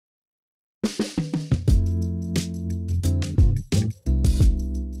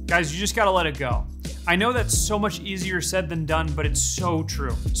Guys, you just gotta let it go. I know that's so much easier said than done, but it's so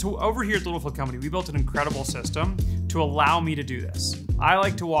true. So over here at the Littlefield Company, we built an incredible system to allow me to do this. I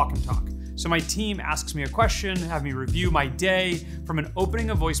like to walk and talk. So my team asks me a question, have me review my day, from an opening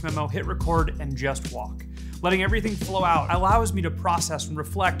a voice memo, hit record, and just walk. Letting everything flow out allows me to process and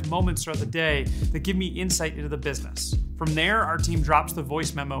reflect moments throughout the day that give me insight into the business. From there, our team drops the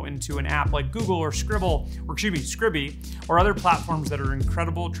voice memo into an app like Google or Scribby, or other platforms that are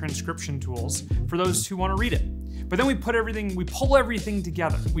incredible transcription tools for those who want to read it. But then we pull everything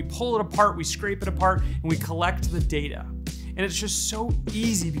together. We pull it apart, we scrape it apart, and we collect the data. And it's just so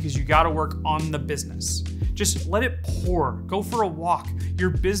easy because you gotta work on the business. Just let it pour, go for a walk.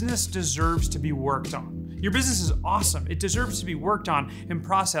 Your business deserves to be worked on. Your business is awesome. It deserves to be worked on and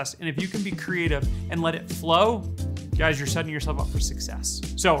processed. And if you can be creative and let it flow, guys, you're setting yourself up for success.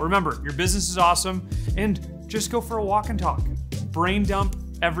 So remember, your business is awesome, and just go for a walk and talk. Brain dump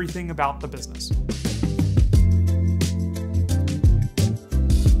everything about the business.